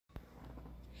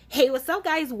Hey, what's up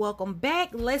guys? Welcome back.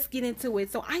 Let's get into it.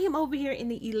 So I am over here in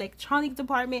the electronic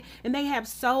department and they have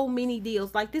so many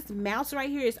deals. Like this mouse right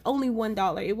here is only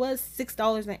 $1. It was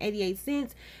 $6.88 and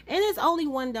it's only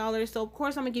 $1. So of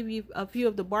course I'm gonna give you a few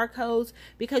of the barcodes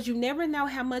because you never know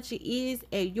how much it is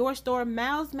at your store.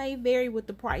 Mouse may vary with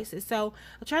the prices. So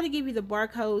I'll try to give you the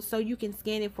barcode so you can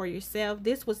scan it for yourself.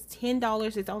 This was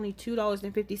 $10. It's only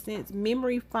 $2.50.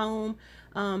 Memory foam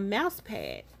mouse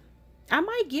pad. I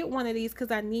might get one of these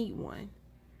because I need one.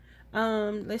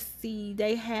 Let's see.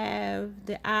 They have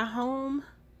the iHome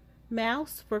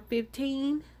mouse for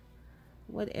 $15.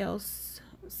 What else?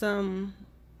 Some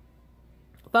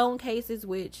phone cases,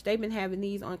 which they've been having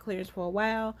these on clearance for a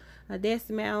while. A desk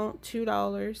mount,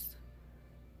 $2.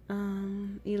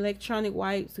 Electronic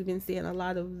wipes. We've been seeing a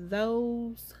lot of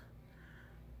those.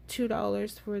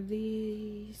 $2 for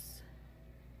these.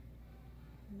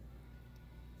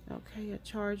 Okay, a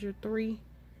charger, $3.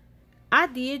 I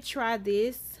did try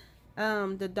this,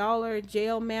 the dollar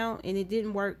gel mount, and it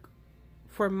didn't work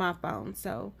for my phone.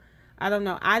 So I don't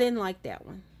know. I didn't like that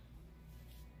one.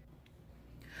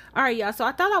 All right, y'all. So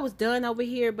I thought I was done over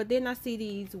here, but then I see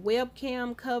these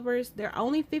webcam covers. They're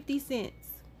only 50 cents.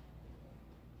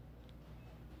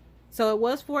 So it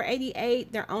was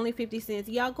 $4.88. They're only 50 cents.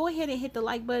 Y'all go ahead and hit the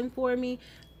like button for me.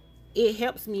 It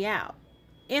helps me out,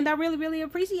 and I really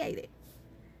appreciate it.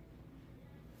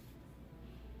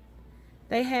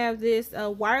 They have this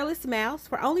wireless mouse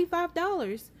for only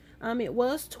 $5. It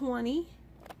was $20.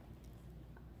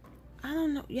 I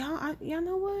don't know, y'all. Y'all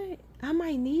know what? I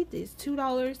might need this.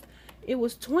 $2. It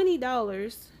was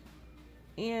 $20,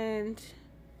 and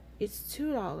it's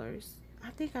 $2. I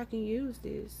think I can use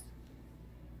this.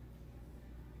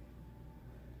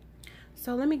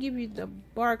 So let me give you the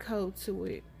barcode to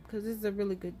it because this is a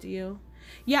really good deal.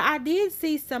 Yeah, I did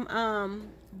see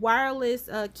some wireless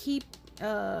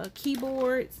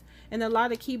keyboards and a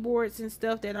lot of keyboards and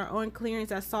stuff that are on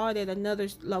clearance. I saw it at another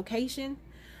location,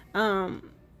 and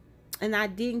I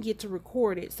didn't get to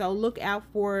record it. So look out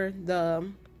for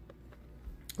those.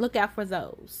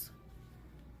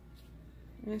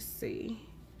 Let's see.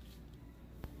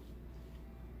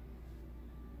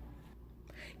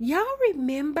 Y'all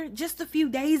remember just a few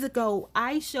days ago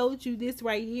I showed you this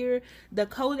right here, the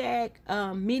Kodak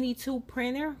Mini 2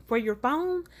 printer for your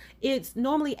phone. It's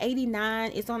normally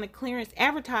 $89. It's on a clearance,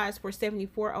 advertised for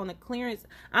 $74 on a clearance.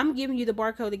 I'm giving you the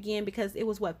barcode again because it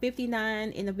was what,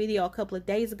 $59 in the video a couple of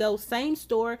days ago. Same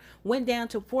store, went down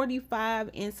to $45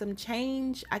 and some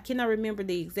change. I cannot remember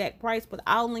the exact price, but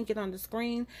I'll link it on the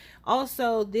screen.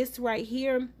 Also, this right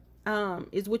here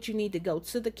is what you need to go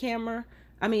to the camera.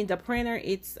 I mean the printer.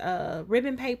 It's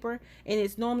ribbon paper, and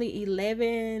it's normally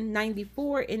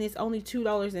 $11.94 and it's only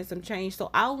 $2 and some change. So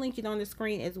I'll link it on the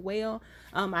screen as well.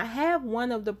 I have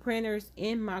one of the printers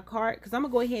in my cart because I'm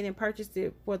gonna go ahead and purchase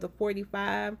it for the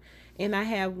 $45, and I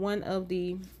have one of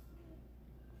the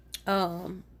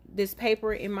this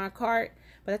paper in my cart,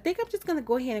 but I think I'm just gonna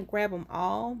go ahead and grab them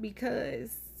all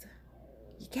because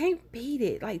you can't beat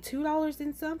it. Like $2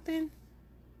 and something.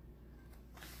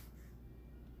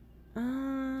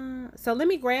 So let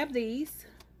me grab these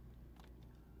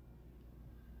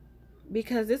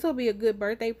because this will be a good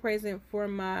birthday present for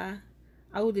my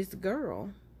oldest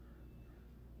girl.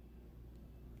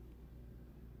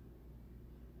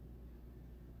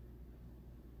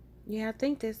 Yeah, I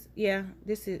think this, yeah,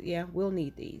 we'll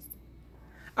need these.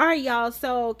 All right, y'all.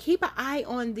 So keep an eye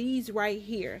on these right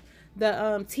here,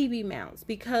 the TV mounts,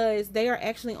 because they are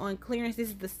actually on clearance. This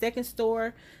is the second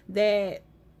store that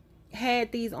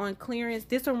had these on clearance.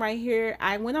 This one right here,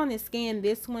 I went on and scanned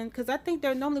this one because I think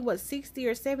they're normally what, 60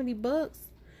 or 70 bucks,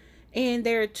 and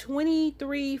they're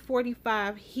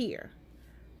 $23.45 here.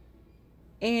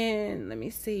 And let me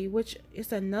see which,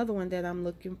 it's another one that I'm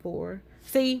looking for.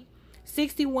 See,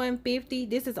 $61.50.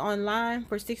 This is online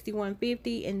for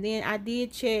 $61.50, and then I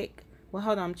did check, well,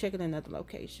 hold on, I'm checking another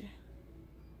location.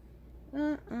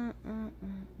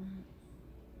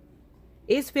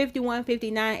 It's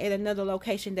 $51.59 at another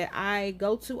location that I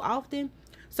go to often.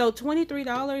 So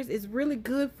 $23 is really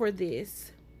good for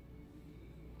this.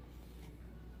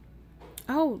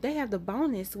 Oh, they have the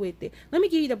bonus with it. Let me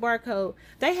give you the barcode.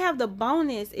 They have the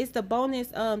bonus. It's the bonus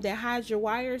that hides your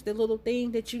wires, the little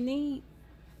thing that you need.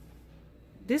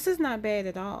 This is not bad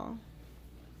at all.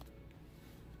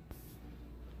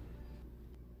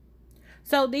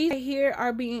 So these here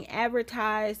are being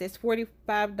advertised as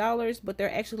 $45, but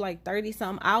they're actually like 30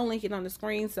 something. I'll link it on the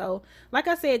screen. So like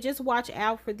I said, just watch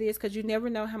out for this because you never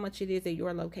know how much it is at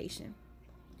your location.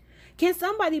 Can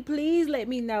somebody please let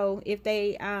me know if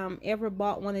they ever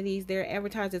bought one of these? They're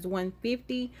advertised as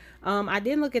 $150. I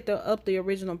didn't look at the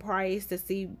original price to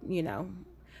see, you know.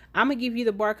 I'm gonna give you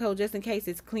the barcode just in case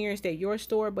it's clearance at your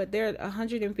store, but they're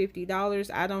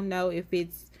 $150. I don't know if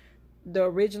it's the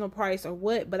original price or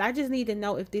what, but I just need to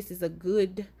know if this is a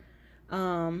good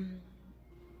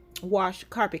wash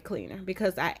carpet cleaner,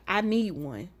 because I need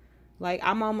one. Like,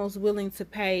 I'm almost willing to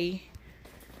pay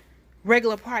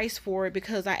regular price for it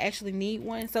because I actually need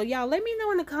one. So y'all let me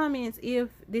know in the comments if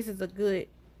this is a good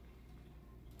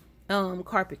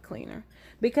carpet cleaner,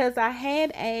 because I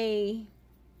had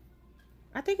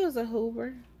I think it was a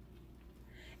Hoover,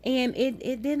 and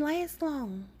it didn't last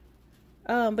long.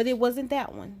 But it wasn't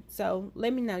that one. So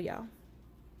let me know, y'all.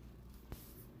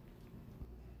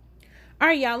 All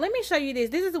right, y'all, let me show you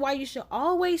this. This is why you should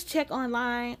always check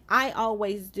online. I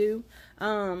always do.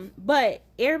 But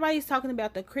everybody's talking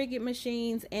about the Cricut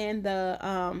machines and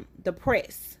the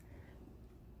press.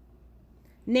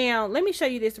 Now, let me show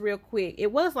you this real quick.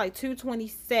 It was like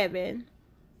 $227,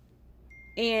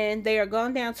 and they are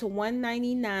going down to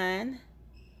 $199.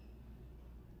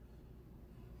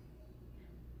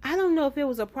 I don't know if it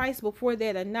was a price before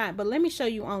that or not, but let me show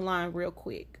you online real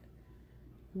quick.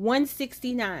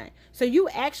 $169. So you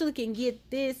actually can get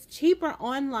this cheaper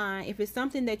online if it's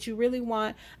something that you really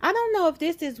want. I don't know if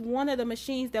this is one of the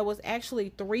machines that was actually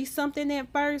 $3 something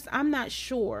at first. I'm not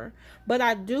sure, but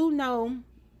I do know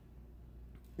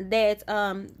that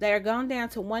they're gone down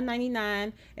to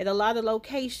 $199 at a lot of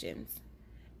locations,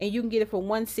 and you can get it for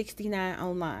 $169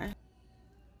 online.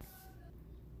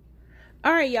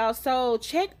 All right, y'all, so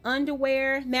check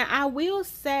underwear. Now I will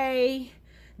say,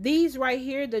 these right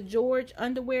here, the George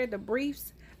underwear, the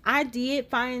briefs, I did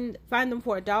find them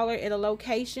for $1 at a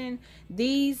location.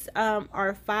 These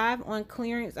are 5 on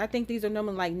clearance. I think these are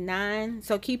normally like 9,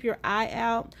 so keep your eye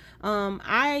out.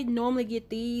 I normally get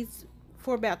these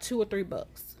for about $2 or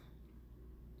 $3.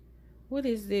 What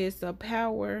is this? A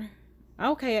power?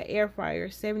 Okay, an air fryer,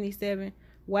 77.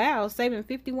 Wow, saving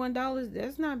 $51.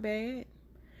 That's not bad.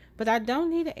 But I don't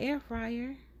need an air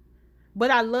fryer. But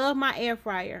I love my air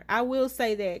fryer. I will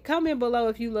say that. Comment below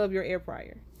if you love your air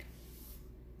fryer.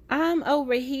 I'm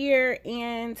over here,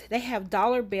 and they have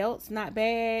dollar belts. Not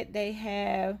bad. They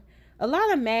have a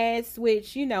lot of masks,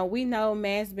 which, you know, we know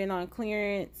masks been on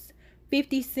clearance.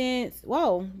 50 cents.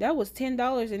 Whoa, that was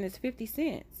 $10 and it's 50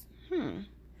 cents.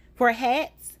 For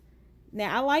hats.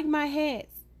 Now, I like my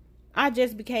hats. I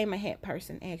just became a hat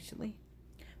person, actually.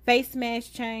 Face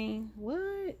mask chain.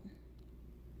 What?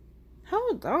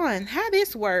 Hold on. How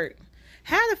this work?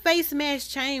 How the face mask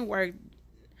chain work?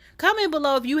 Comment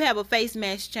below if you have a face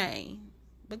mask chain,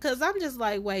 because I'm just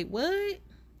like, wait, what?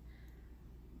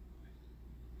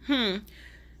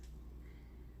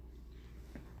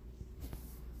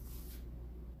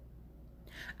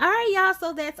 Alright, y'all,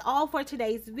 so that's all for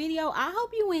today's video. I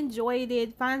hope you enjoyed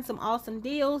it. Find some awesome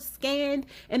deals, scanned,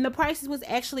 and the prices was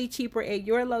actually cheaper at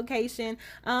your location.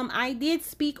 I did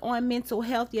speak on mental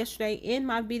health yesterday in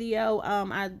my video.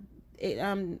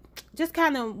 Just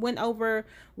kind of went over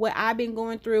what I've been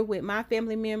going through with my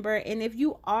family member. And if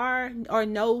you are or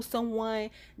know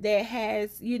someone that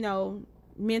has, you know,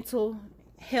 mental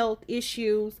health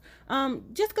issues,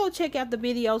 just go check out the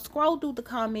video, scroll through the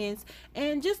comments,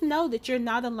 and just know that you're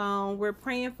not alone. We're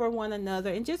praying for one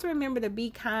another, and just remember to be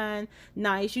kind,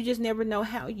 nice. You just never know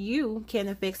how you can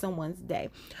affect someone's day.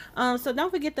 So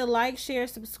don't forget to like, share,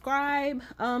 subscribe,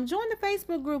 join the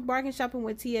Facebook group Bargain Shopping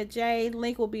with Tia J.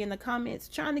 Link will be in the comments.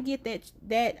 Trying to get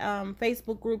that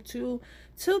Facebook group to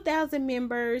 2,000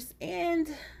 members.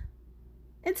 And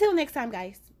until next time,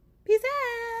 guys, peace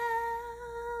out.